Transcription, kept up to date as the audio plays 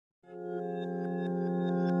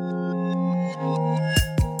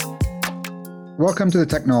Welcome to The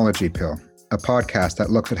Technology Pill, a podcast that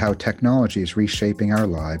looks at how technology is reshaping our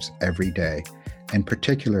lives every day, and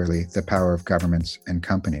particularly the power of governments and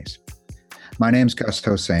companies. My name's Gus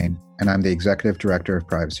Hossain, and I'm the Executive Director of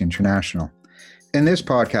Privacy International. In this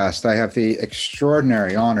podcast, I have the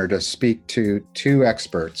extraordinary honor to speak to two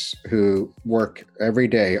experts who work every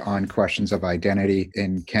day on questions of identity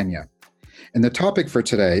in Kenya. And the topic for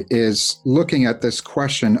today is looking at this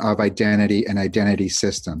question of identity and identity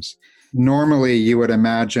systems. Normally, you would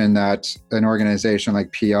imagine that an organization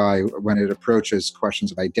like PI, when it approaches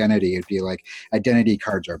questions of identity, it'd be like, identity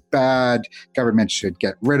cards are bad, government should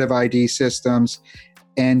get rid of ID systems.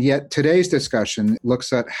 And yet today's discussion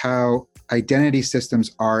looks at how identity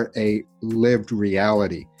systems are a lived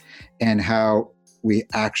reality and how we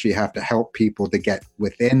actually have to help people to get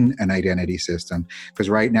within an identity system, because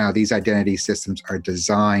right now these identity systems are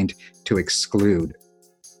designed to exclude.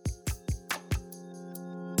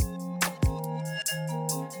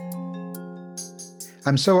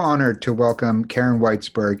 I'm so honored to welcome Karen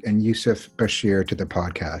Weitzberg and Yusuf Bashir to the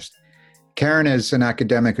podcast. Karen is an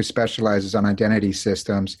academic who specializes on identity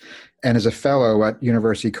systems and is a fellow at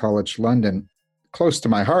University College London. Close to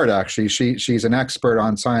my heart, actually. She's an expert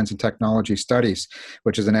on science and technology studies,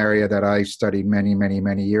 which is an area that I studied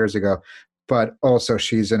many years ago. But also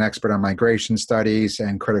she's an expert on migration studies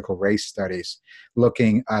and critical race studies,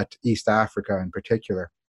 looking at East Africa in particular.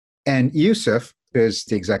 And Yusuf is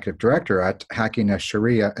the executive director at Hacking a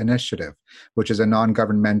Sharia Initiative, which is a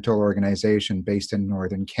non-governmental organization based in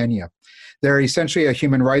northern Kenya. They're essentially a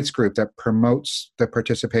human rights group that promotes the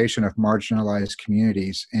participation of marginalized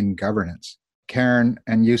communities in governance. Karen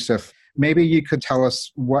and Yusuf, maybe you could tell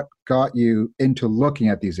us what got you into looking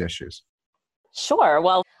at these issues. Sure.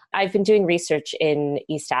 Well, I've been doing research in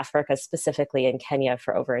East Africa, specifically in Kenya,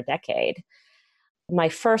 for over a decade. My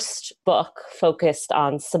first book focused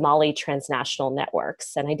on Somali transnational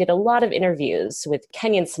networks, and I did a lot of interviews with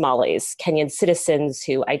Kenyan Somalis, Kenyan citizens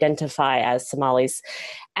who identify as Somalis.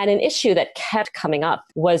 And an issue that kept coming up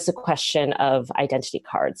was the question of identity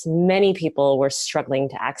cards. Many people were struggling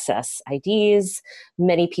to access IDs.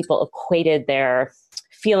 Many people equated their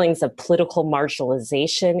feelings of political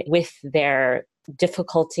marginalization with their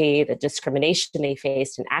difficulty, the discrimination they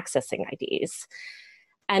faced in accessing IDs.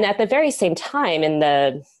 And at the very same time, in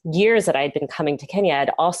the years that I had been coming to Kenya,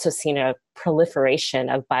 I'd also seen a proliferation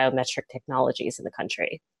of biometric technologies in the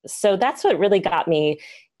country. So that's what really got me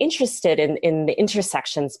interested in the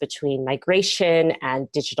intersections between migration and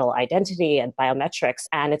digital identity and biometrics.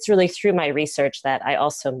 And it's really through my research that I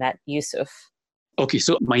also met Yusuf. Okay,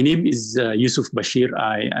 so my name is Yusuf Bashir.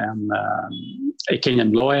 I am a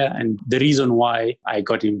Kenyan lawyer. And the reason why I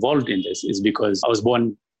got involved in this is because I was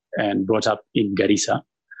born and brought up in Garissa,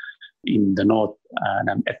 in the north, and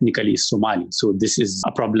I'm ethnically Somali. So this is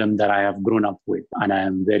a problem that I have grown up with and I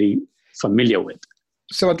am very familiar with.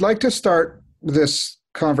 So I'd like to start this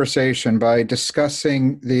conversation by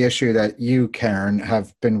discussing the issue that you, Karen,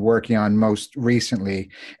 have been working on most recently,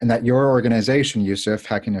 and that your organization, Yusuf,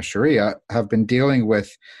 Hacking a Sharia, have been dealing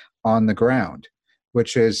with on the ground,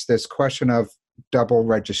 which is this question of double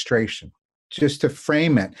registration. Just to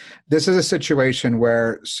frame it, this is a situation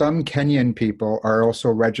where some Kenyan people are also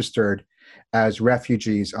registered as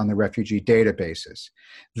refugees on the refugee databases.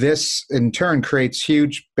 This, in turn, creates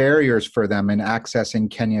huge barriers for them in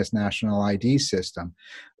accessing Kenya's national ID system,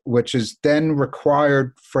 which is then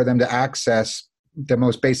required for them to access the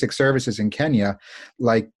most basic services in Kenya,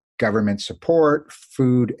 like government support,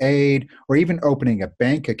 food aid, or even opening a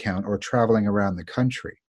bank account or traveling around the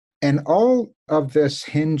country. And all of this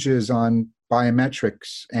hinges on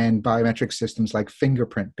biometrics and biometric systems like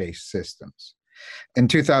fingerprint-based systems. In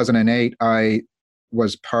 2008, I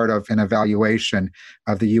was part of an evaluation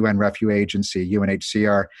of the UN Refugee Agency,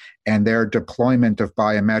 UNHCR, and their deployment of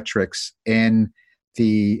biometrics in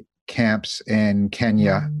the camps in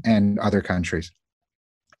Kenya and other countries.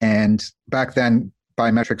 And back then,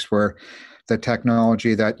 biometrics were the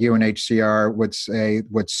technology that UNHCR would say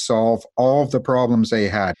would solve all of the problems they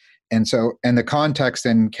had. And so in the context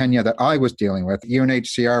in Kenya that I was dealing with,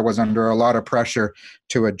 UNHCR was under a lot of pressure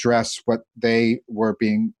to address what they were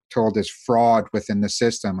being told is fraud within the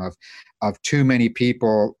system of too many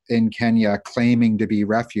people in Kenya claiming to be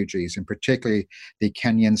refugees, and particularly the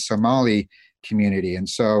Kenyan Somali community. And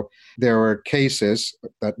so there were cases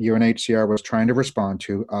that UNHCR was trying to respond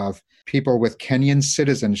to of people with Kenyan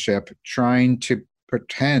citizenship trying to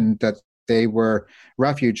pretend that they were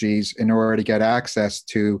refugees in order to get access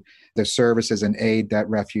to the services and aid that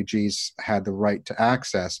refugees had the right to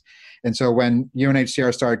access. And so when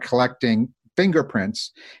UNHCR started collecting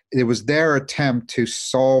fingerprints, it was their attempt to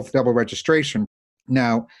solve double registration.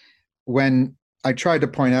 Now, when I tried to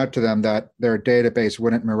point out to them that their database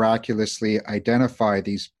wouldn't miraculously identify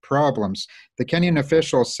these problems. The Kenyan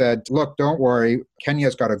official said, look, don't worry,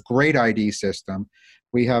 Kenya's got a great ID system.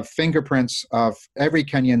 We have fingerprints of every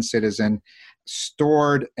Kenyan citizen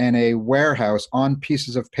stored in a warehouse on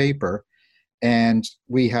pieces of paper. And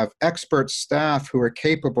we have expert staff who are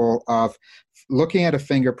capable of looking at a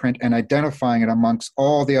fingerprint and identifying it amongst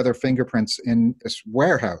all the other fingerprints in this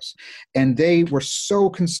warehouse. And they were so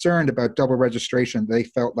concerned about double registration, they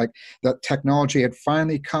felt like the technology had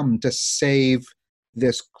finally come to save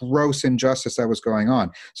this gross injustice that was going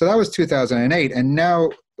on. So that was 2008. And now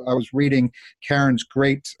I was reading Karen's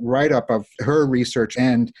great write-up of her research,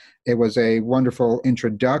 and it was a wonderful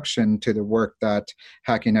introduction to the work that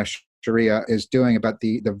Haqqi Sharia is doing about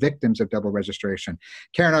the victims of double registration.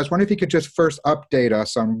 Karen, I was wondering if you could just first update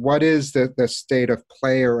us on what is the state of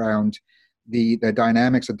play around the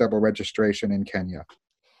dynamics of double registration in Kenya.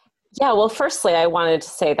 Yeah, well, firstly, I wanted to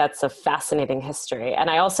say that's a fascinating history. And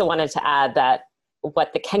I also wanted to add that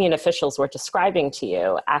what the Kenyan officials were describing to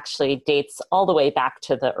you actually dates all the way back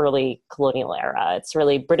to the early colonial era. It's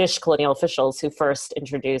really British colonial officials who first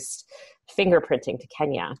introduced fingerprinting to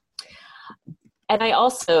Kenya. And I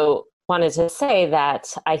also wanted to say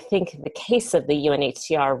that I think the case of the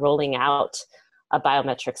UNHCR rolling out a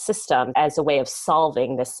biometric system as a way of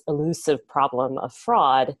solving this elusive problem of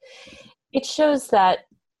fraud, it shows that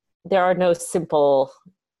there are no simple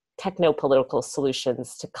techno-political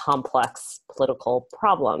solutions to complex political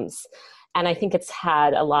problems. And I think it's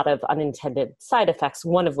had a lot of unintended side effects,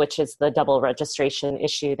 one of which is the double registration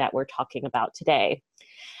issue that we're talking about today.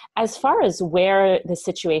 As far as where the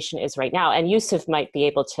situation is right now, and Yusuf might be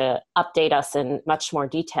able to update us in much more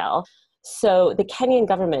detail. So the Kenyan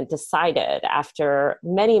government decided after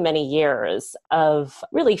many, many years of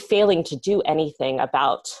really failing to do anything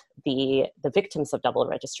about the victims of double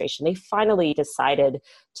registration, they finally decided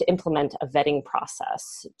to implement a vetting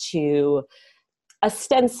process to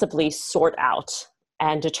ostensibly sort out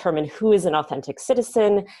and determine who is an authentic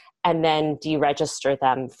citizen and then deregister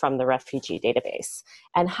them from the refugee database.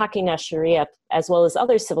 And Haqqi Sharia, as well as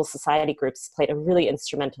other civil society groups, played a really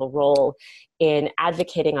instrumental role in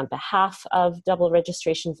advocating on behalf of double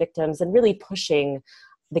registration victims and really pushing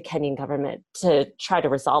the Kenyan government to try to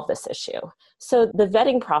resolve this issue. So the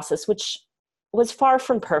vetting process, which was far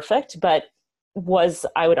from perfect, but was,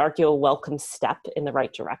 I would argue, a welcome step in the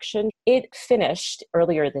right direction, it finished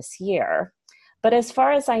earlier this year. But as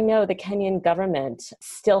far as I know, the Kenyan government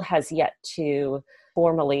still has yet to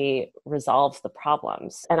formally resolve the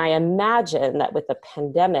problems. And I imagine that with the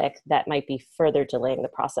pandemic, that might be further delaying the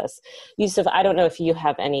process. Yusuf, I don't know if you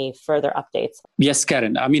have any further updates. Yes,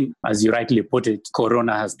 Karen. I mean, as you rightly put it,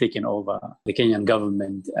 Corona has taken over the Kenyan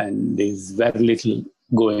government, and there's very little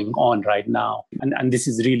going on right now. And this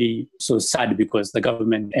is really so sad because the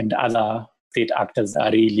government and other state actors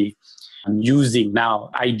are really using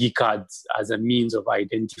now ID cards as a means of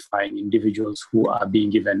identifying individuals who are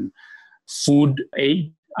being given food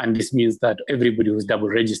aid. And this means that everybody who's double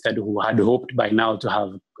registered, who had hoped by now to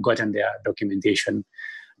have gotten their documentation,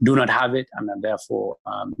 do not have it and are therefore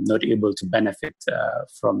not able to benefit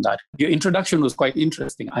from that. Your introduction was quite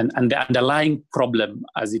interesting. And the underlying problem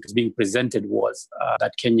as it was being presented was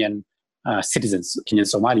that Kenyan citizens, Kenyan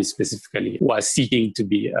Somalis specifically, who are seeking to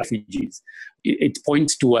be refugees. It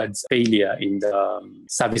points towards failure in the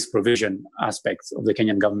service provision aspects of the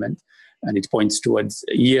Kenyan government, and it points towards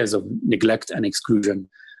years of neglect and exclusion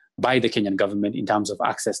by the Kenyan government in terms of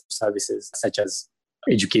access to services such as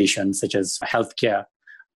education, such as healthcare.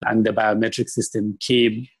 And the biometric system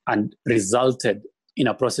came and resulted in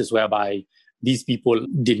a process whereby these people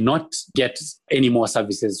did not get any more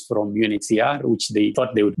services from UNHCR, which they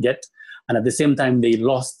thought they would get. And at the same time, they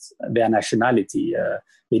lost their nationality.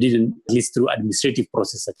 They didn't, at least through administrative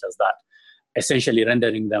process such as that, essentially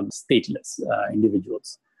rendering them stateless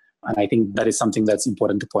individuals. And I think that is something that's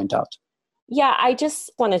important to point out. Yeah, I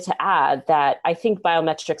just wanted to add that I think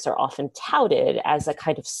biometrics are often touted as a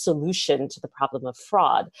kind of solution to the problem of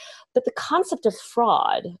fraud. But the concept of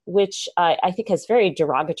fraud, which I think has very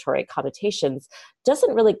derogatory connotations,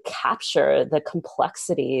 doesn't really capture the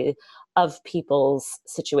complexity of people's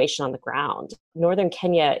situation on the ground. Northern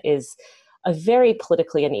Kenya is a very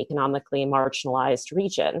politically and economically marginalized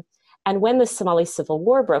region. And when the Somali Civil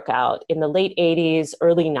War broke out in the late 80s,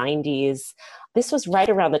 early 90s, this was right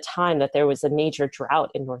around the time that there was a major drought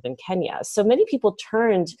in northern Kenya. So many people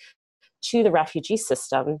turned to the refugee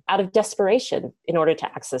system out of desperation in order to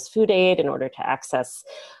access food aid, in order to access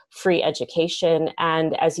free education.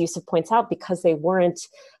 And as Yusuf points out, because they weren't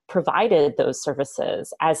provided those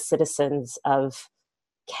services as citizens of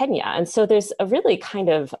Kenya. And so there's a really kind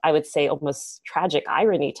of, I would say, almost tragic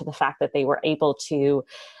irony to the fact that they were able to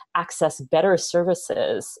access better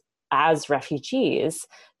services as refugees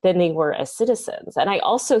than they were as citizens. And I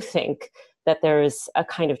also think that there's a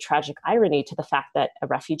kind of tragic irony to the fact that a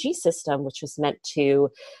refugee system, which was meant to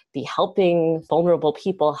be helping vulnerable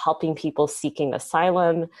people, helping people seeking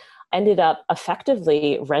asylum, ended up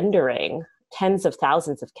effectively rendering tens of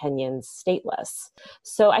thousands of Kenyans stateless.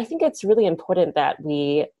 So I think it's really important that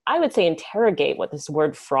we, I would say, interrogate what this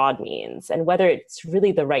word fraud means and whether it's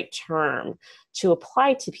really the right term to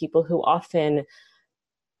apply to people who often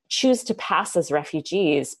choose to pass as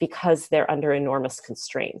refugees because they're under enormous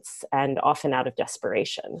constraints and often out of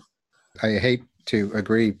desperation. I hate to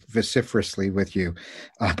agree vociferously with you,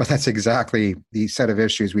 but that's exactly the set of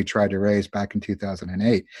issues we tried to raise back in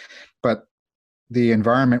 2008. But the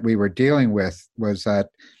environment we were dealing with was that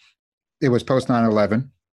it was post 9/11,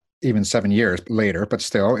 even 7 years later, but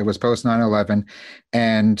still, it was post 9/11.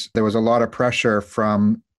 And there was a lot of pressure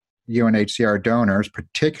from UNHCR donors,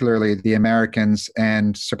 particularly the Americans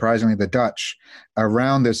and surprisingly the Dutch,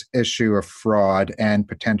 around this issue of fraud and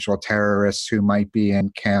potential terrorists who might be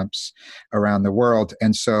in camps around the world.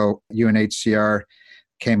 And so UNHCR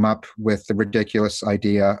came up with the ridiculous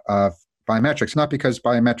idea of biometrics, not because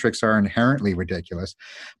biometrics are inherently ridiculous,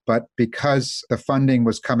 but because the funding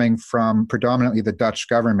was coming from predominantly the Dutch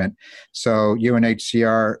government. So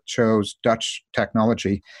UNHCR chose Dutch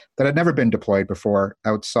technology that had never been deployed before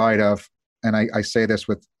outside of, and I say this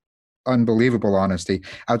with unbelievable honesty,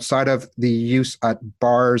 outside of the use at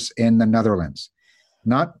bars in the Netherlands.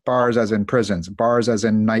 Not bars as in prisons, bars as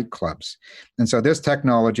in nightclubs. And so this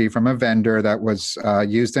technology from a vendor that was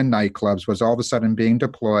used in nightclubs was all of a sudden being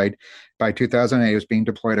deployed. By 2008, it was being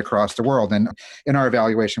deployed across the world. And in our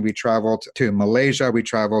evaluation, we traveled to Malaysia, we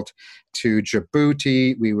traveled to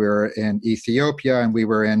Djibouti, we were in Ethiopia, and we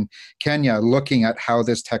were in Kenya looking at how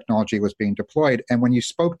this technology was being deployed. And when you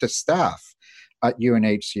spoke to staff at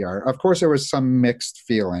UNHCR, of course, there was some mixed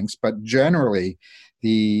feelings, but generally,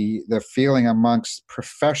 the feeling amongst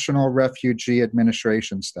professional refugee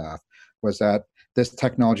administration staff was that this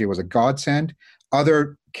technology was a godsend.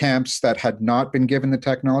 Other camps that had not been given the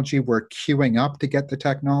technology were queuing up to get the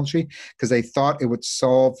technology because they thought it would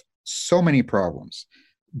solve so many problems,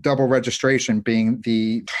 double registration being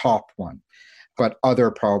the top one, but other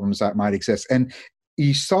problems that might exist. And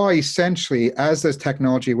you saw essentially, as this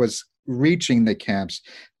technology was reaching the camps,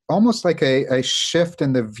 almost like a shift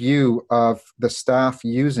in the view of the staff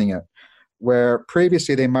using it, where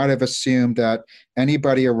previously they might have assumed that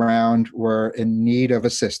anybody around were in need of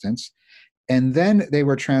assistance. And then they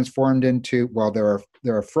were transformed into, well, there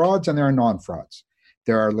are frauds and there are non-frauds.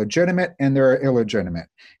 There are legitimate and there are illegitimate.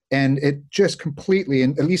 And it just completely,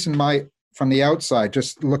 and at least from the outside,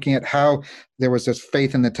 just looking at how there was this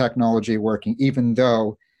faith in the technology working, even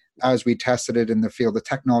though as we tested it in the field, the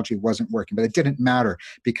technology wasn't working, but it didn't matter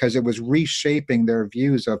because it was reshaping their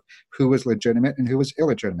views of who was legitimate and who was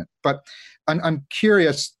illegitimate. But I'm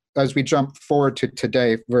curious, as we jump forward to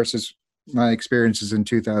today versus my experiences in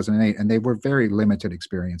 2008, and they were very limited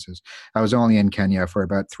experiences. I was only in Kenya for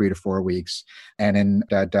about 3 to 4 weeks, and in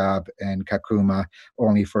Dadaab and Kakuma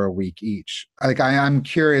only for a week each. I'm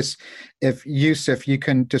curious if, Yusuf, you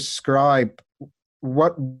can describe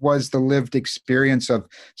what was the lived experience of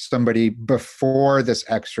somebody before this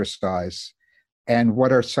exercise, and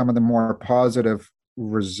what are some of the more positive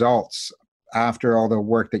results after all the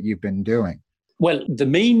work that you've been doing? Well, the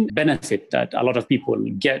main benefit that a lot of people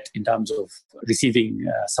get in terms of receiving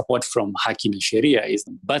support from Haki na Sheria is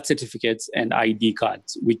birth certificates and ID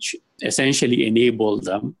cards, which essentially enable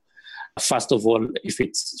them. First of all, if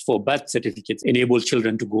it's for birth certificates, enable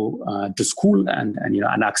children to go to school and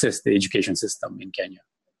access the education system in Kenya.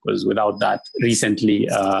 Because without that, recently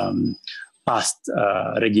passed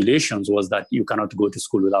regulations was that you cannot go to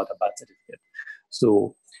school without a birth certificate.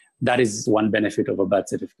 So that is one benefit of a birth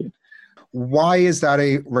certificate. Why is that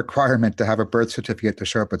a requirement to have a birth certificate to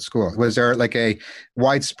show up at school? Was there like a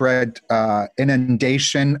widespread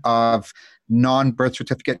inundation of non-birth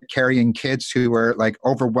certificate carrying kids who were like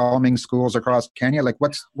overwhelming schools across Kenya? Like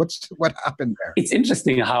what happened there? It's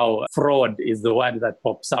interesting how fraud is the word that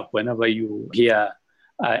pops up whenever you hear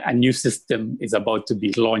a new system is about to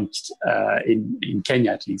be launched in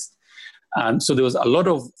Kenya, at least. So there was a lot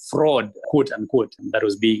of fraud, quote unquote, that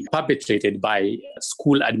was being perpetrated by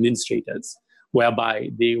school administrators,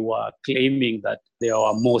 whereby they were claiming that there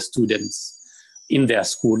were more students in their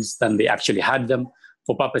schools than they actually had them,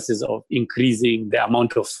 for purposes of increasing the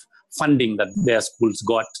amount of funding that their schools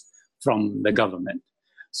got from the government.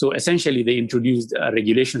 So essentially, they introduced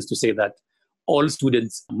regulations to say that all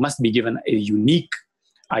students must be given a unique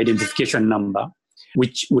identification number,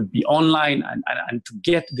 which would be online. And to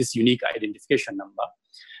get this unique identification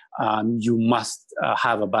number, you must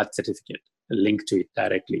have a birth certificate linked to it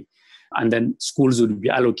directly. And then schools would be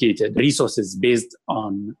allocated resources based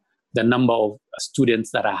on the number of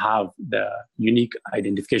students that have the unique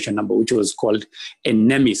identification number, which was called a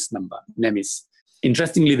NEMIS number, NEMIS.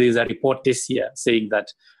 Interestingly, there is a report this year saying that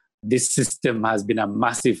this system has been a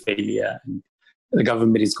massive failure and the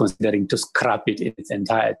government is considering to scrap it in its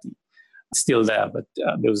entirety. It's still there, but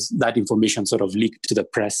there was that information sort of leaked to the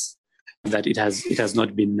press that it has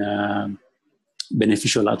not been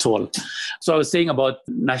beneficial at all. So I was saying about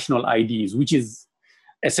national IDs, which is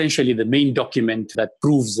essentially the main document that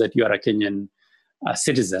proves that you are a Kenyan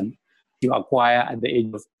citizen, you acquire at the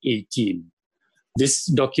age of 18. This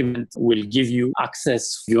document will give you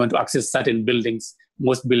access. If you want to access certain buildings,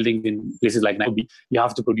 most buildings in places like Nairobi, you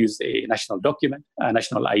have to produce a national document, a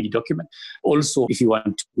national ID document. Also, if you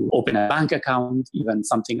want to open a bank account, even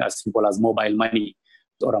something as simple as mobile money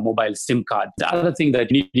or a mobile SIM card. The other thing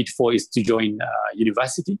that you need it for is to join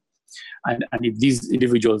university. And if these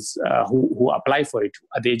individuals who apply for it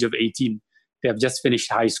at the age of 18, they have just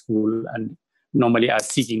finished high school and normally are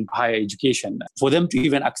seeking higher education. For them to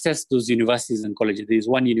even access those universities and colleges, there is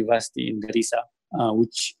one university in Garissa,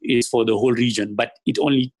 which is for the whole region, but it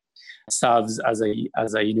only serves as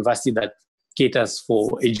a university that caters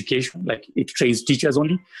for education, like it trains teachers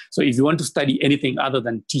only. So if you want to study anything other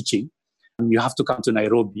than teaching, you have to come to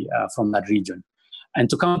Nairobi from that region. And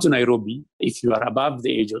to come to Nairobi, if you are above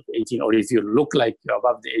the age of 18, or if you look like you're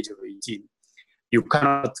above the age of 18, you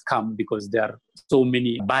cannot come because there are so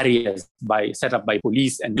many barriers set up by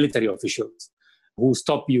police and military officials who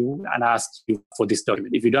stop you and ask you for this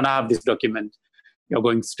document. If you don't have this document, you're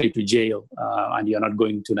going straight to jail and you're not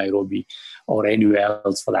going to Nairobi or anywhere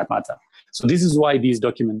else for that matter. So this is why these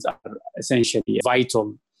documents are essentially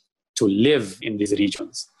vital to live in these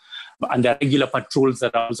regions. And there are regular patrols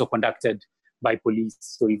that are also conducted by police.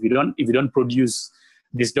 So if you don't produce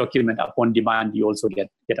this document upon demand, you also get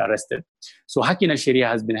arrested. So Haki na Sheria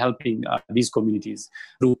has been helping these communities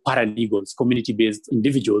through paralegals, community-based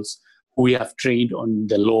individuals who we have trained on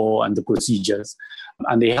the law and the procedures.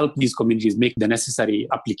 And they help these communities make the necessary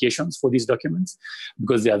applications for these documents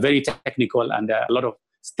because they are very technical and there are a lot of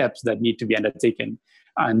steps that need to be undertaken.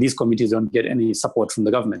 And these communities don't get any support from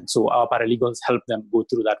the government. So our paralegals help them go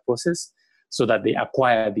through that process so that they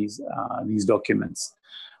acquire these documents.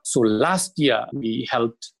 So last year, we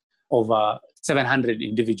helped over 700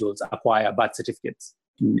 individuals acquire birth certificates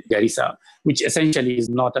in Garissa, which essentially is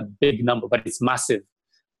not a big number, but it's massive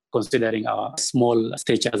considering our small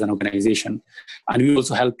stature as an organization. And we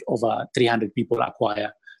also helped over 300 people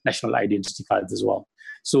acquire national identity cards as well.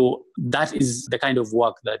 So that is the kind of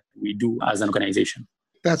work that we do as an organization.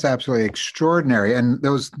 That's absolutely extraordinary. And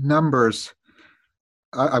those numbers,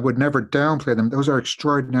 I would never downplay them. Those are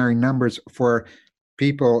extraordinary numbers for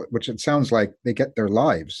people, which it sounds like they get their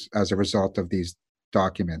lives as a result of these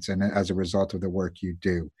documents and as a result of the work you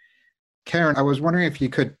do. Karen, I was wondering if you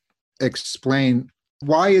could explain,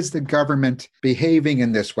 why is the government behaving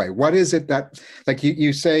in this way? What is it that, like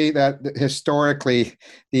you say that historically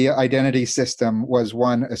the identity system was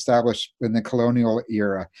one established in the colonial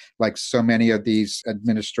era, like so many of these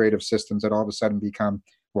administrative systems that all of a sudden become,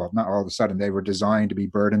 well, not all of a sudden, they were designed to be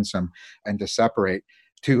burdensome and to separate,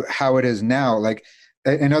 to how it is now. Like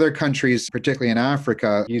in other countries, particularly in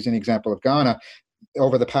Africa, using the example of Ghana,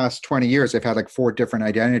 over the past 20 years, they've had like 4 different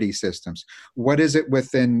identity systems. What is it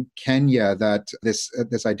within Kenya that this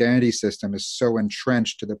identity system is so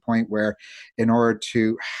entrenched to the point where in order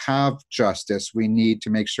to have justice, we need to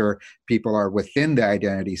make sure people are within the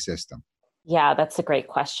identity system? Yeah, that's a great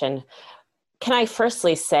question. Can I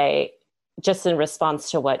firstly say, just in response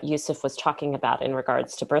to what Yusuf was talking about in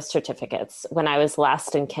regards to birth certificates, when I was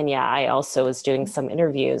last in Kenya, I also was doing some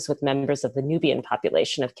interviews with members of the Nubian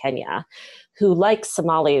population of Kenya, who, like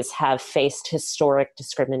Somalis, have faced historic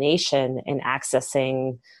discrimination in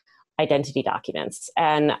accessing identity documents.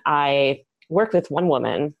 And I worked with one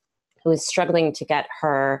woman who is struggling to get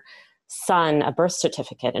her son a birth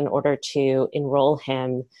certificate in order to enroll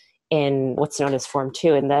him in what's known as Form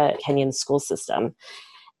 2 in the Kenyan school system.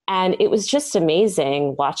 And it was just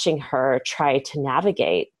amazing watching her try to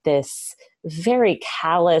navigate this very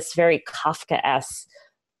callous, very Kafkaesque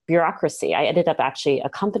bureaucracy. I ended up actually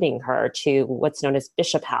accompanying her to what's known as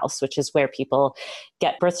Bishop House, which is where people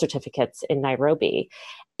get birth certificates in Nairobi.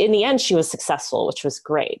 In the end, she was successful, which was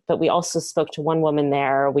great. But we also spoke to one woman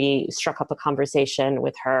there. We struck up a conversation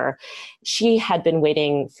with her. She had been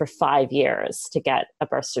waiting for 5 years to get a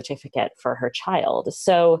birth certificate for her child.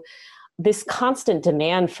 So this constant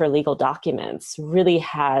demand for legal documents really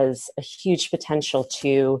has a huge potential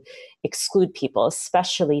to exclude people,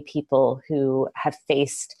 especially people who have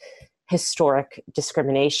faced historic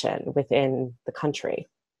discrimination within the country.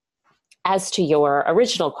 As to your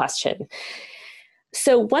original question,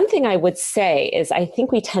 so one thing I would say is I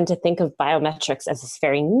think we tend to think of biometrics as this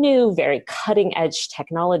very new, very cutting edge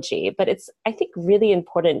technology, but it's, I think, really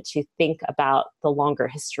important to think about the longer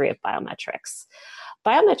history of biometrics.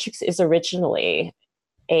 Biometrics is originally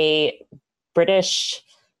a British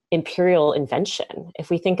imperial invention. If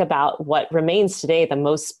we think about what remains today the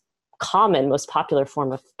most common, most popular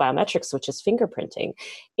form of biometrics, which is fingerprinting,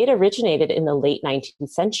 it originated in the late 19th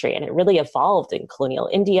century, and it really evolved in colonial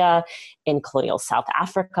India, in colonial South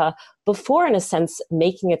Africa, before, in a sense,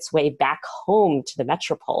 making its way back home to the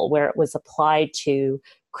metropole, where it was applied to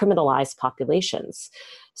criminalized populations.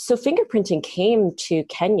 So fingerprinting came to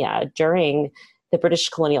Kenya during the British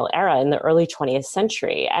colonial era in the early 20th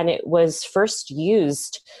century, and it was first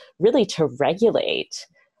used really to regulate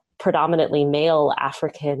predominantly male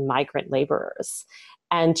African migrant laborers,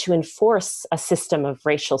 and to enforce a system of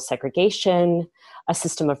racial segregation, a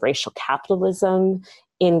system of racial capitalism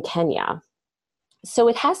in Kenya. So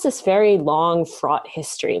it has this very long, fraught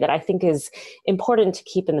history that I think is important to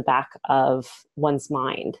keep in the back of one's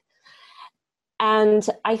mind. And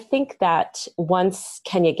I think that once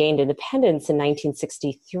Kenya gained independence in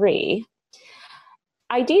 1963,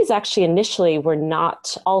 IDs actually initially were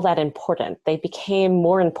not all that important. They became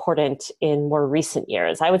more important in more recent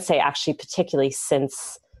years. I would say actually particularly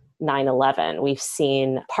since 9/11, we've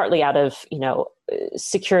seen, partly out of,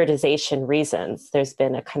 securitization reasons, there's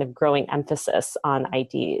been a kind of growing emphasis on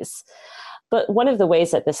IDs. But one of the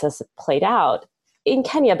ways that this has played out in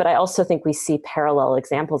Kenya, but I also think we see parallel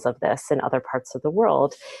examples of this in other parts of the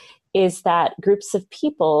world, is that groups of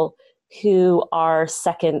people who are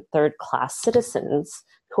second, third class citizens,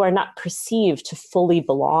 who are not perceived to fully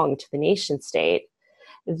belong to the nation state,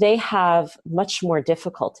 they have much more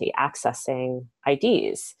difficulty accessing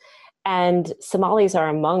IDs. And Somalis are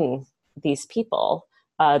among these people,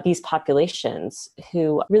 these populations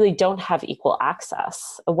who really don't have equal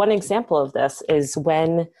access. One example of this is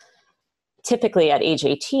when typically at age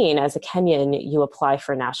 18, as a Kenyan, you apply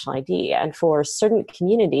for a national ID. And for certain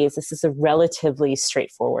communities, this is a relatively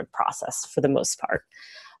straightforward process for the most part.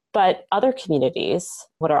 But other communities,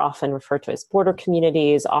 what are often referred to as border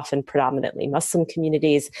communities, often predominantly Muslim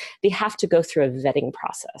communities, they have to go through a vetting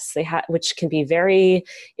process, which can be very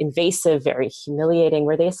invasive, very humiliating,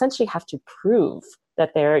 where they essentially have to prove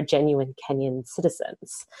that they're genuine Kenyan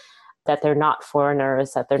citizens, that they're not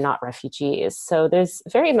foreigners, that they're not refugees. So there's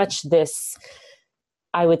very much this,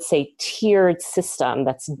 I would say, tiered system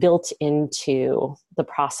that's built into the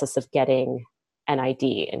process of getting an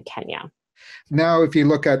ID in Kenya. Now, if you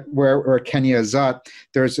look at where Kenya is at,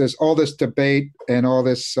 there's all this debate and all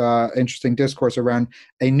this interesting discourse around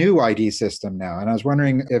a new ID system now. And I was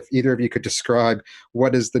wondering if either of you could describe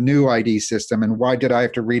what is the new ID system, and why did I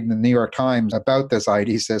have to read in the New York Times about this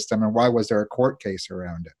ID system, and why was there a court case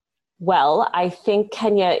around it? Well, I think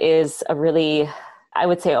Kenya is a really, I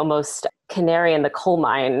would say, almost canary in the coal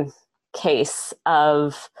mine case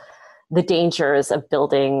of the dangers of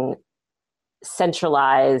building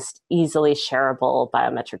centralized, easily shareable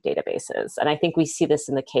biometric databases. And I think we see this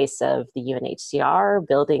in the case of the UNHCR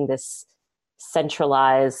building this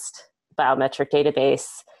centralized biometric database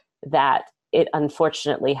that it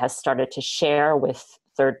unfortunately has started to share with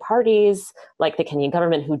third parties like the Kenyan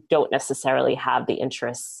government, who don't necessarily have the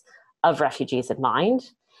interests of refugees in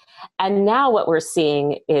mind. And now what we're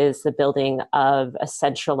seeing is the building of a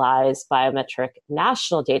centralized biometric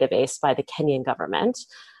national database by the Kenyan government,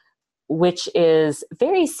 which is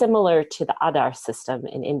very similar to the Aadhaar system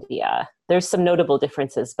in India. There's some notable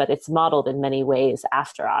differences, but it's modeled in many ways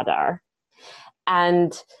after Aadhaar.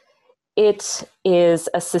 And it is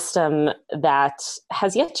a system that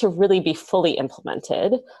has yet to really be fully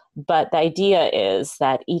implemented, but the idea is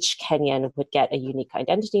that each Kenyan would get a unique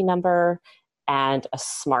identity number and a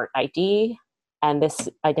smart ID. And this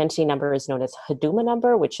identity number is known as Huduma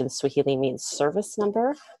number, which in Swahili means service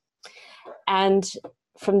number. And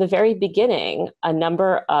from the very beginning, a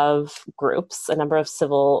number of groups, a number of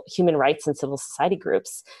human rights and civil society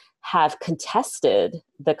groups have contested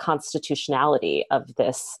the constitutionality of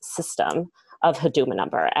this system of Huduma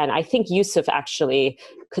number. And I think Yusuf actually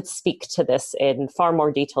could speak to this in far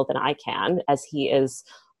more detail than I can, as he is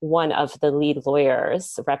one of the lead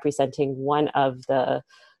lawyers representing one of the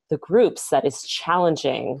groups that is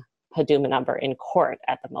challenging Huduma number in court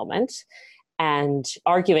at the moment and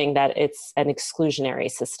arguing that it's an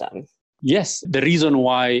exclusionary system. Yes, the reason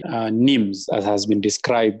why NIMS, as has been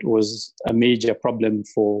described, was a major problem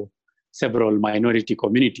for several minority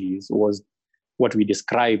communities was what we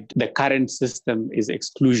described. The current system is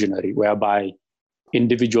exclusionary, whereby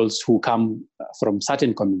individuals who come from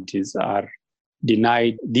certain communities are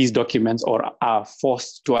denied these documents or are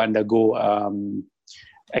forced to undergo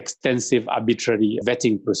extensive arbitrary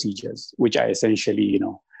vetting procedures, which are essentially,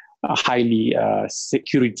 highly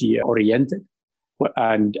security oriented.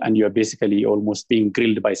 And you're basically almost being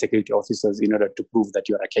grilled by security officers in order to prove that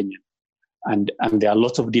you're a Kenyan. And there are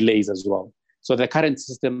lots of delays as well. So the current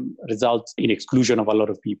system results in exclusion of a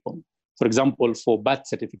lot of people. For example, for birth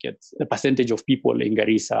certificates, the percentage of people in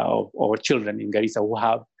Garissa or children in Garissa who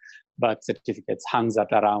have birth certificates hangs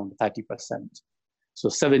at around 30%. So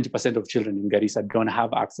 70% of children in Garissa don't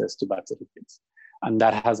have access to birth certificates. And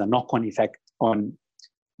that has a knock-on effect on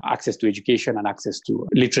access to education and access to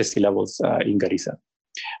literacy levels in Garissa,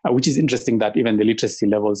 which is interesting that even the literacy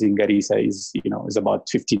levels in Garissa is about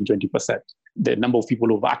 15-20%. The number of people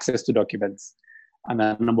who have access to documents and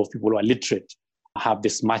the number of people who are literate have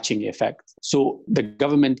this matching effect. So the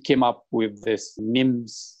government came up with this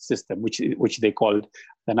NIMS system, which they called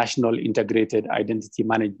the National Integrated Identity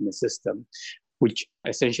Management System, which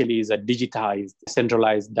essentially is a digitized,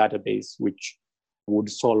 centralized database which would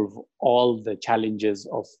solve all the challenges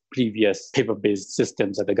of previous paper-based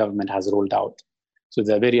systems that the government has rolled out. So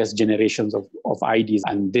there are various generations of IDs,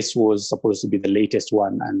 and this was supposed to be the latest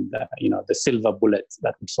one and the silver bullet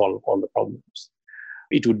that would solve all the problems.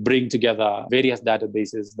 It would bring together various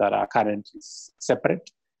databases that are currently separate,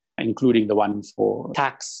 including the one for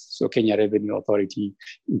tax, so Kenya Revenue Authority,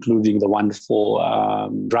 including the one for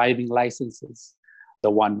driving licenses,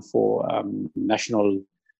 the one for national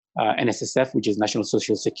NSSF, which is National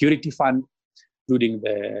Social Security Fund, including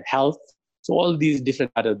the health. So all these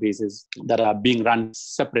different databases that are being run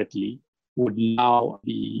separately would now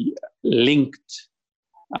be linked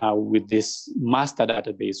with this master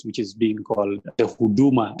database, which is being called the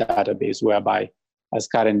Huduma database, whereby, as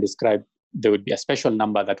Karen described, there would be a special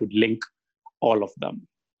number that would link all of them.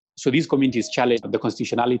 So these communities challenged the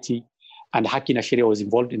constitutionality, and Haki na Sheria was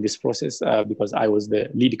involved in this process because I was the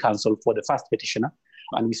lead counsel for the first petitioner.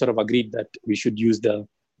 And we sort of agreed that we should use the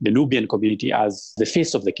Nubian community as the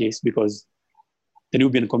face of the case, because the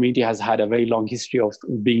Nubian community has had a very long history of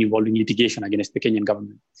being involved in litigation against the Kenyan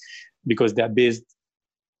government, because they're based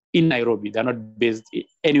in Nairobi. They're not based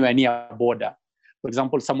anywhere near a border. For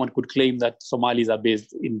example, someone could claim that Somalis are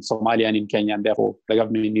based in Somalia and in Kenya, and therefore the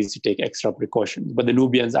government needs to take extra precautions. But the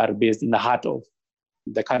Nubians are based in the heart of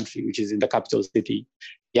the country, which is in the capital city.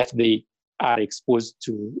 Yet they are exposed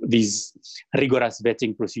to these rigorous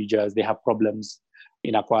vetting procedures. They have problems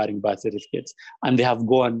in acquiring birth certificates. And they have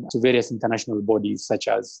gone to various international bodies such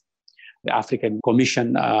as the African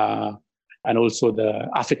Commission and also the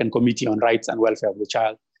African Committee on Rights and Welfare of the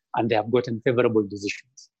Child. And they have gotten favorable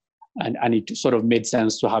decisions. And it sort of made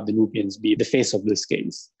sense to have the Nubians be the face of this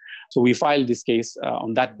case. So we filed this case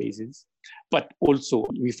on that basis. But also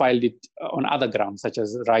we filed it on other grounds, such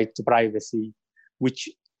as right to privacy, which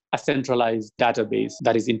a centralized database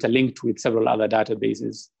that is interlinked with several other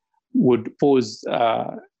databases would pose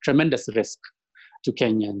tremendous risk to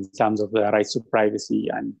Kenyans in terms of their rights to privacy.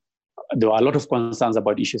 And there were a lot of concerns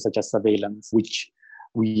about issues such as surveillance, which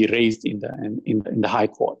we raised in the High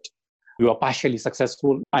Court. We were partially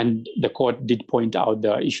successful, and the court did point out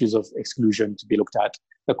the issues of exclusion to be looked at.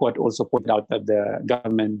 The court also pointed out that the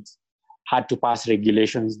government had to pass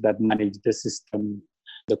regulations that manage the system.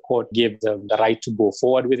 The court gave them the right to go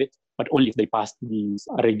forward with it, but only if they passed these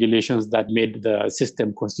regulations that made the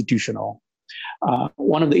system constitutional.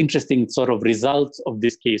 One of the interesting sort of results of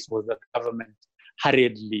this case was that the government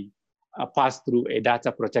hurriedly passed through a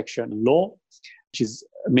data protection law, which is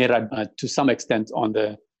mirrored to some extent on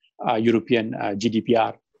the European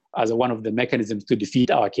GDPR as one of the mechanisms to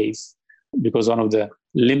defeat our case, because one of the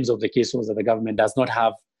limbs of the case was that the government does not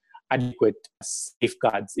have adequate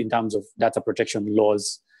safeguards in terms of data protection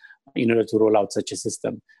laws in order to roll out such a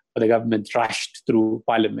system. But the government rushed through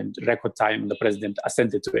Parliament, record time, and the president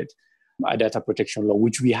assented to it, a data protection law,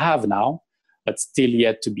 which we have now, but still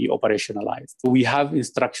yet to be operationalized. We have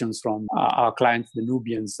instructions from our clients, the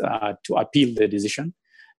Nubians, to appeal the decision.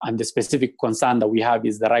 And the specific concern that we have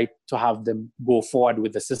is the right to have them go forward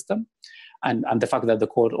with the system. And the fact that the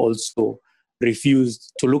court also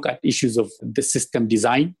refused to look at issues of the system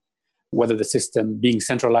design, whether the system being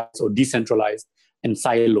centralized or decentralized and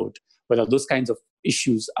siloed, whether those kinds of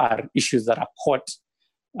issues are issues that a court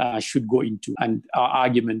should go into. And our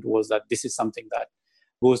argument was that this is something that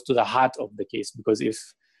goes to the heart of the case, because if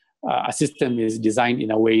a system is designed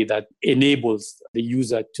in a way that enables the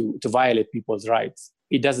user to violate people's rights,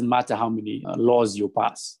 it doesn't matter how many laws you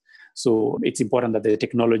pass. So it's important that the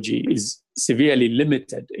technology is severely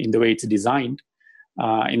limited in the way it's designed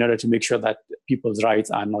in order to make sure that people's rights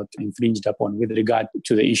are not infringed upon with regard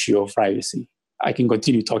to the issue of privacy. I can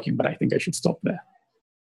continue talking, but I think I should stop there.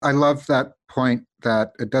 I love that point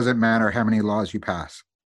that it doesn't matter how many laws you pass.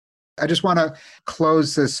 I just want to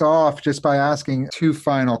close this off just by asking two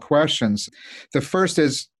final questions. The first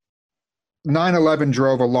is 9/11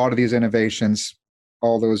 drove a lot of these innovations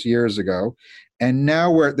all those years ago. And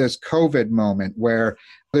now we're at this COVID moment where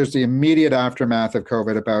there's the immediate aftermath of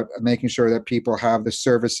COVID about making sure that people have the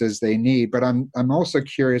services they need. But I'm also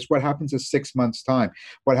curious, what happens in 6 months' time?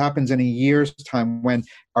 What happens in a year's time when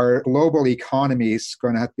our global economy is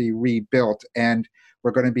going to have to be rebuilt and we're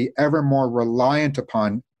going to be ever more reliant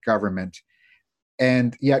upon government?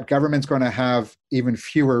 And yet government's going to have even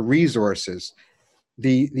fewer resources.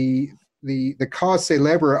 The cause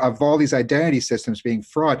célèbre of all these identity systems being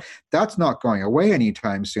fraud, that's not going away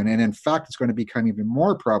anytime soon. And in fact, it's going to become even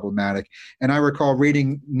more problematic. And I recall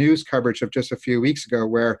reading news coverage of just a few weeks ago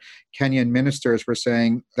where Kenyan ministers were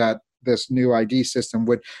saying that this new ID system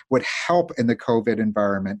would help in the COVID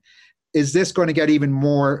environment. Is this going to get even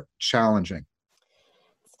more challenging?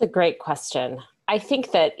 It's a great question. I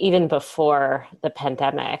think that even before the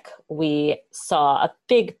pandemic, we saw a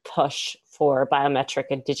big push for biometric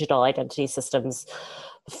and digital identity systems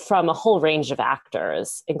from a whole range of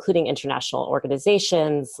actors, including international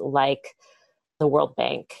organizations like the World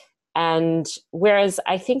Bank. And whereas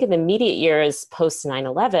I think in the immediate years post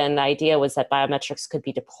 9/11, the idea was that biometrics could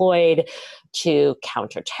be deployed to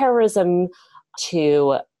counter terrorism,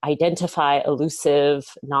 to identify elusive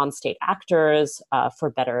non-state actors for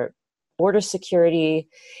better border security.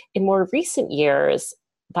 In more recent years,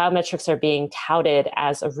 biometrics are being touted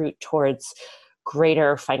as a route towards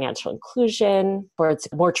greater financial inclusion, towards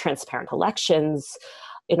more transparent elections,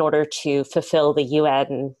 in order to fulfill the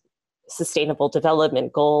UN Sustainable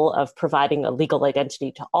Development Goal of providing a legal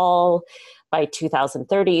identity to all by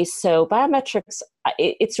 2030. So biometrics,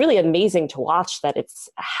 it's really amazing to watch that it's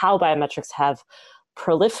how biometrics have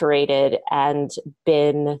proliferated and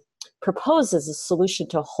been proposed as a solution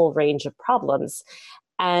to a whole range of problems.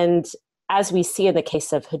 And as we see in the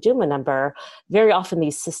case of Huduma number, very often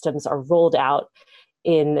these systems are rolled out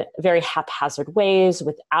in very haphazard ways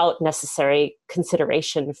without necessary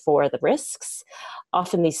consideration for the risks.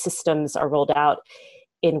 Often these systems are rolled out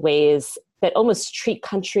in ways that almost treat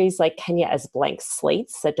countries like Kenya as blank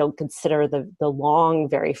slates that don't consider the long,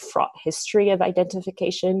 very fraught history of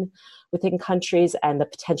identification within countries and the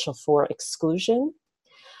potential for exclusion.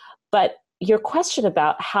 But your question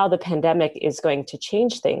about how the pandemic is going to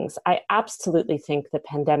change things, I absolutely think the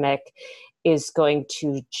pandemic is going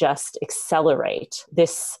to just accelerate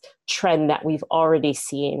this trend that we've already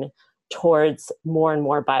seen towards more and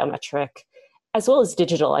more biometric, as well as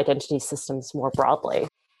digital identity systems more broadly.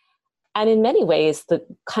 And in many ways, the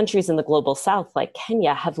countries in the global south, like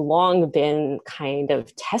Kenya, have long been kind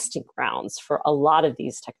of testing grounds for a lot of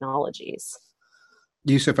these technologies.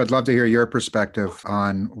 Yusuf, I'd love to hear your perspective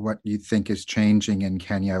on what you think is changing in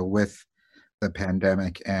Kenya with the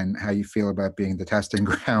pandemic and how you feel about being the testing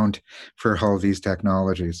ground for all these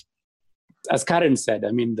technologies. As Karen said,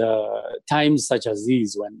 I mean, the times such as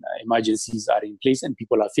these, when emergencies are in place and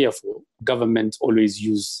people are fearful, governments always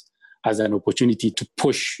use as an opportunity to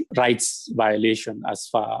push rights violation as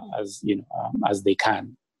far as as they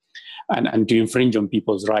can, and to infringe on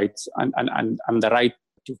people's rights and the right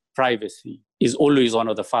to privacy is always one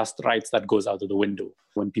of the first rights that goes out of the window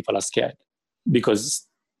when people are scared, because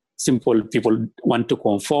simple people want to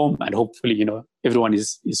conform, and hopefully, everyone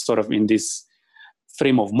is sort of in this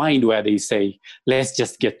frame of mind where they say, let's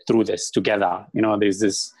just get through this together. There's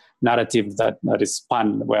this narrative that is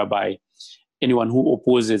spun whereby anyone who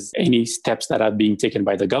opposes any steps that are being taken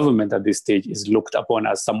by the government at this stage is looked upon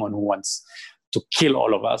as someone who wants to kill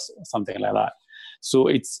all of us or something like that. So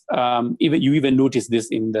it's you even notice this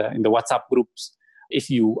in the WhatsApp groups. If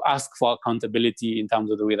you ask for accountability in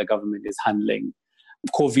terms of the way the government is handling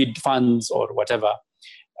COVID funds or whatever,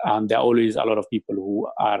 there are always a lot of people who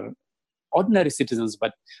are ordinary citizens,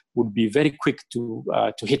 but would be very quick to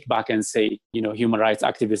hit back and say, human rights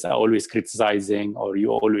activists are always criticizing, or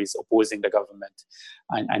you're always opposing the government,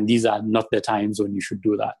 and these are not the times when you should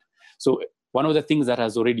do that. So one of the things that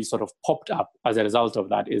has already sort of popped up as a result of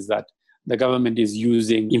that is that the government is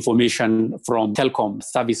using information from telecom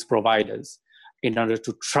service providers in order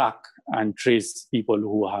to track and trace people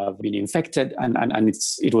who have been infected, and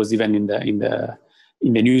it was even in the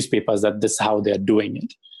newspapers that this is how they're doing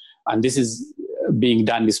it. And this is being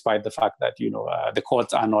done despite the fact that, the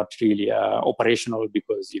courts are not really operational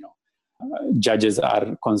because, judges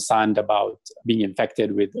are concerned about being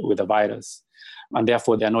infected with the virus. And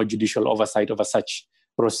therefore, there are no judicial oversight over such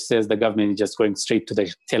processes. The government is just going straight to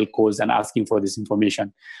the telcos and asking for this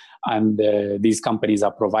information. And these companies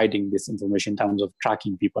are providing this information in terms of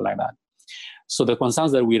tracking people like that. So the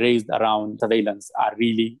concerns that we raised around surveillance are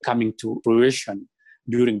really coming to fruition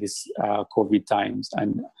during this COVID times.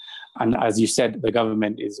 And as you said, the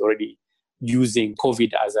government is already using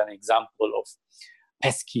COVID as an example of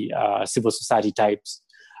pesky civil society types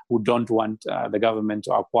who don't want the government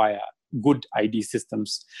to acquire good ID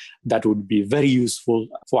systems that would be very useful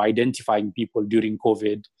for identifying people during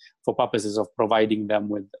COVID for purposes of providing them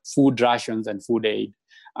with food rations and food aid.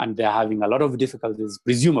 And they're having a lot of difficulties,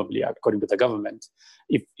 presumably, according to the government,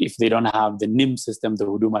 if they don't have the NIM system, the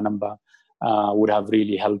Huduma number would have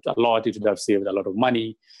really helped a lot. It would have saved a lot of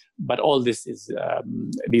money. But all this is,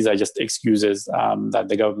 these are just excuses that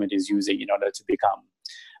the government is using in order to become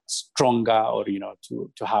stronger or,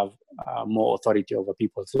 to have more authority over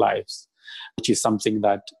people's lives, which is something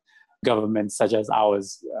that governments such as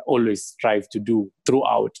ours always strive to do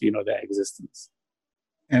throughout, their existence.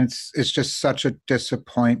 And it's just such a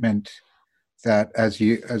disappointment that, as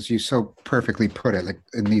you so perfectly put it, like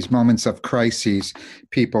in these moments of crises,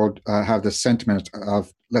 people have the sentiment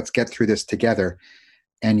of let's get through this together.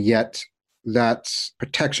 And yet that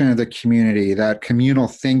protection of the community, that communal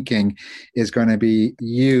thinking is going to be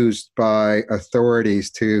used by authorities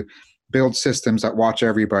to build systems that watch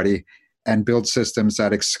everybody and build systems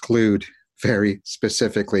that exclude very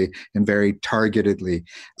specifically and very targetedly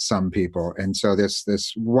some people. And so this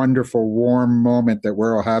wonderful warm moment that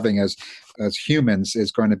we're all having as humans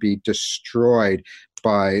is going to be destroyed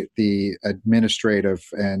by the administrative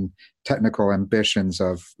and technical ambitions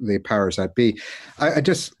of the powers that be. I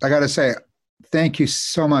got to say, thank you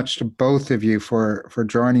so much to both of you for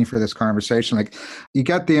joining for this conversation. Like, you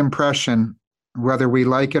get the impression, whether we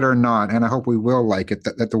like it or not, and I hope we will like it,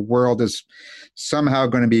 that the world is somehow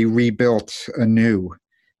going to be rebuilt anew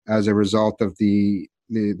as a result of the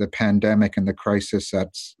pandemic and the crisis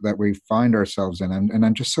that we find ourselves in. And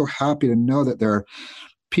I'm just so happy to know that there are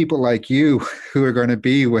people like you who are going to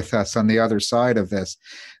be with us on the other side of this,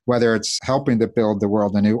 whether it's helping to build the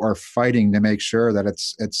world anew or fighting to make sure that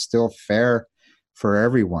it's still fair for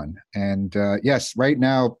everyone. And yes, right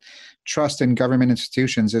now, trust in government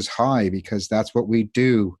institutions is high because that's what we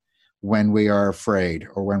do when we are afraid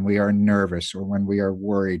or when we are nervous or when we are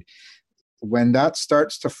worried. When that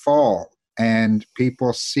starts to fall and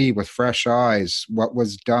people see with fresh eyes what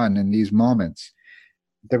was done in these moments,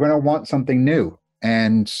 they're going to want something new.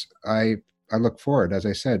 And I look forward, as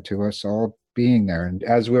I said, to us all being there. And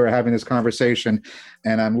as we were having this conversation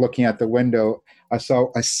and I'm looking at the window, I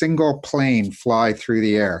saw a single plane fly through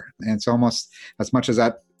the air. And it's almost, as much as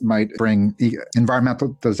that might bring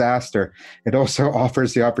environmental disaster, it also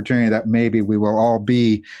offers the opportunity that maybe we will all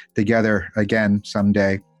be together again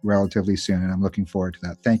someday relatively soon. And I'm looking forward to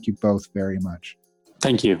that. Thank you both very much.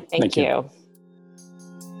 Thank you. Thank you.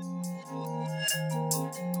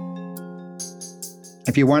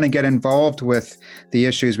 If you want to get involved with the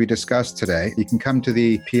issues we discussed today, you can come to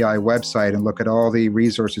the PI website and look at all the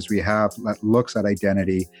resources we have that looks at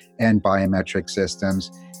identity and biometric systems,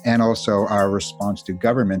 and also our response to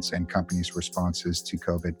governments and companies' responses to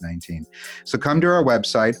COVID-19. So come to our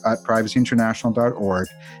website at privacyinternational.org,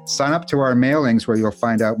 sign up to our mailings where you'll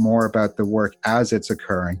find out more about the work as it's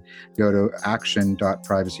occurring. Go to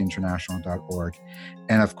action.privacyinternational.org.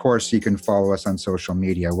 And of course, you can follow us on social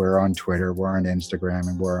media. We're on Twitter, we're on Instagram,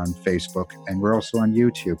 and we're on Facebook, and we're also on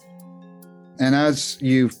YouTube. And as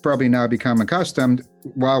you've probably now become accustomed,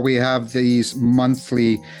 while we have these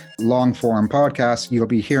monthly long-form podcasts, you'll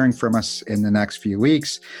be hearing from us in the next few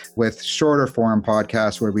weeks with shorter-form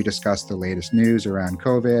podcasts where we discuss the latest news around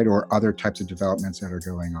COVID or other types of developments that are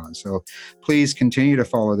going on. So please continue to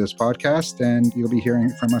follow this podcast, and you'll be hearing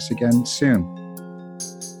from us again soon.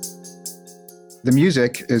 The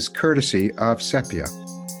music is courtesy of Sepia,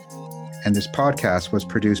 and this podcast was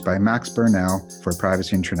produced by Max Burnell for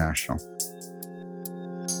Privacy International.